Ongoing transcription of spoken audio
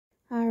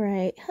All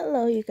right,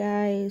 hello you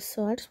guys.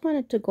 So I just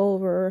wanted to go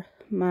over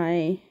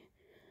my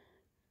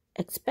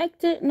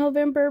expected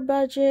November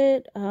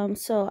budget.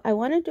 So I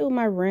want to do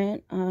my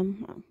rent.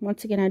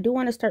 Once again, I do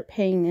want to start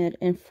paying it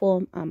in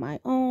full on my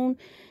own,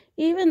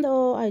 even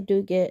though I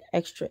do get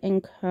extra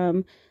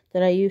income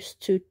that I used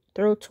to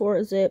throw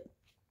towards it.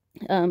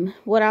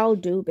 What I'll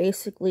do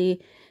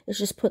basically is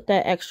just put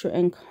that extra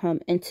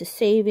income into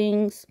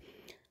savings.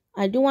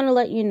 I do want to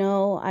let you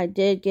know I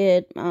did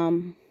get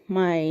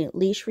my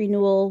lease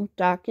renewal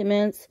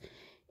documents,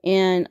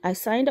 and I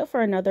signed up for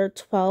another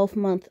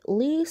 12-month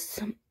lease,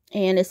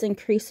 and it's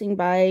increasing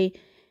by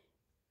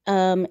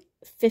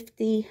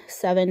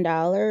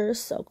 $57,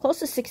 so close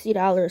to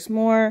 $60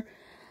 more.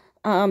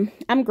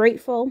 I'm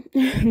grateful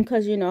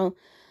because you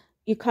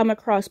come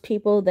across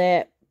people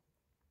that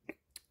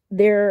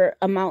their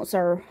amounts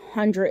are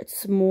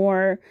hundreds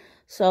more.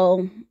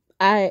 So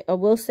I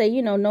will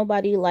say,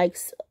 nobody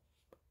likes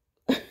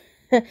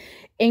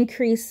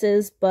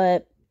increases,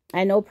 but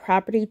I know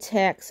property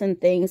tax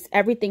and things,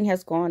 everything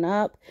has gone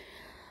up,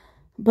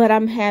 but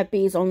I'm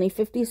happy it's only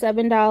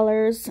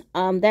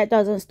 $57. That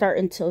doesn't start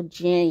until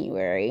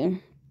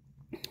January.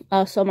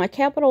 So my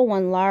Capital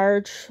One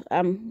Large,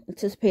 I'm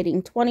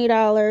anticipating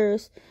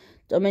 $20.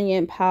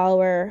 Dominion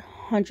Power,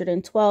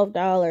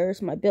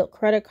 $112. My Bilt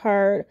credit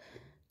card,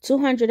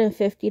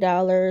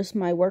 $250.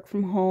 My work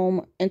from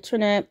home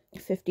internet,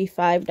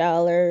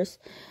 $55.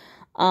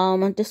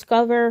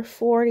 Discover,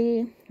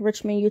 40.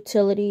 Richmond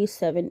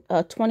Utilities,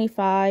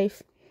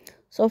 25.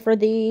 So for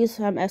these,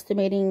 I'm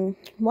estimating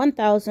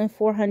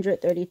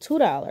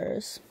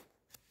 $1,432.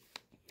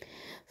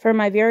 For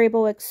my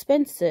variable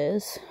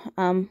expenses,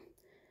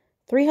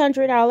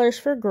 $300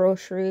 for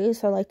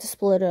groceries. I like to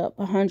split up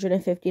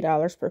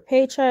 $150 per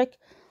paycheck.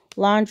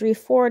 Laundry,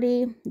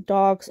 $40.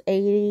 Dogs,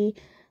 $80.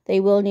 They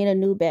will need a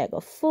new bag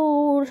of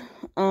food.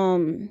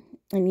 And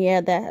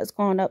yeah, that has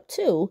gone up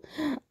too.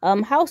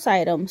 House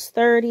items,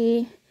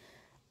 $30.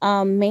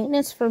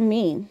 Maintenance for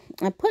me,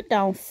 I put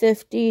down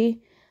 $50.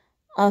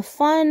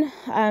 Fun,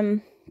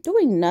 I'm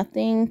doing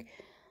nothing.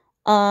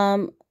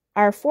 Our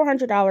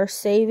 $400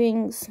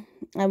 savings,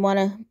 I want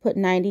to put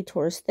 $90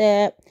 towards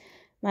that.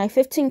 My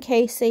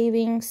 $15K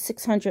savings,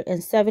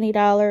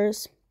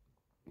 $670.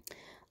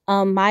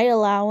 My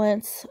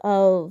allowance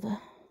of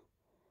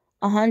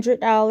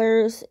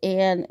 $100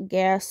 and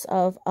gas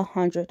of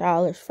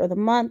 $100 for the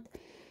month.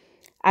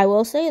 I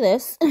will say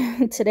this,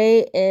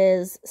 today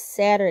is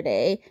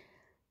Saturday,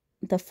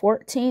 the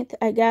 14th,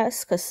 I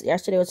guess, because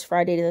yesterday was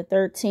Friday the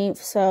 13th.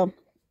 So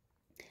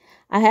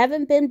I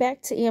haven't been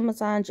back to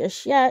Amazon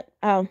just yet.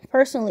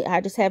 Personally,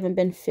 I just haven't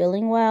been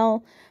feeling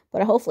well,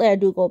 but hopefully I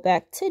do go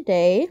back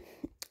today.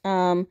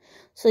 So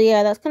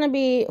yeah, that's going to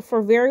be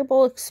for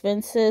variable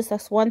expenses.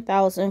 That's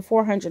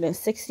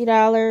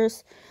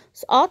 $1,460.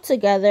 So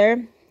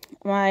altogether,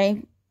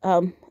 my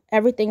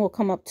everything will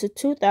come up to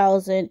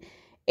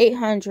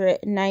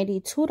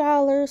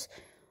 $2,892,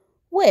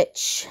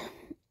 which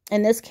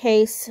in this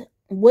case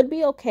would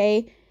be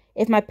okay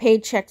if my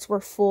paychecks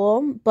were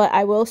full. But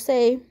I will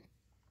say,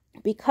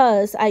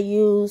 because I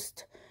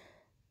used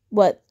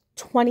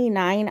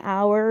 29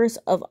 hours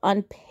of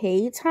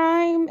unpaid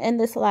time in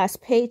this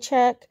last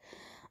paycheck,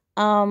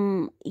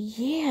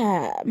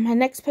 yeah, my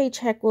next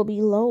paycheck will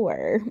be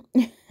lower.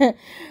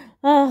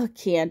 Oh,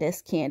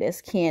 Candace.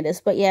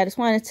 But yeah, I just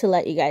wanted to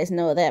let you guys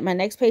know that my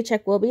next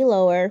paycheck will be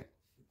lower,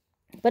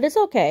 but it's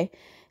okay.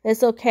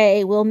 It's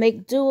okay. We'll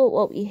make do with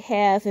what we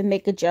have and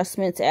make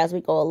adjustments as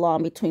we go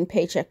along between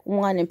paycheck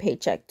 1 and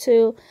paycheck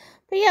 2.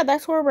 But yeah,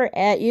 that's where we're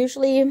at.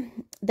 Usually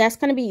that's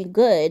going to be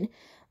good.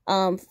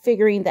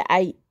 Figuring that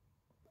I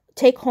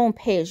take home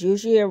pay is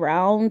usually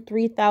around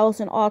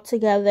 $3,000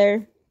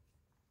 altogether.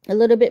 A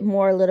little bit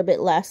more, a little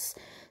bit less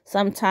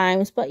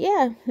sometimes. But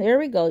yeah, there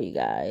we go, you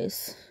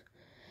guys.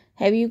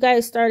 Have you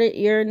guys started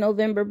your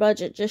November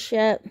budget just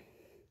yet?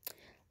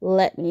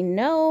 Let me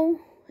know.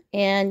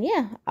 And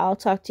yeah, I'll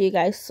talk to you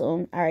guys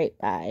soon. All right,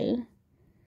 bye.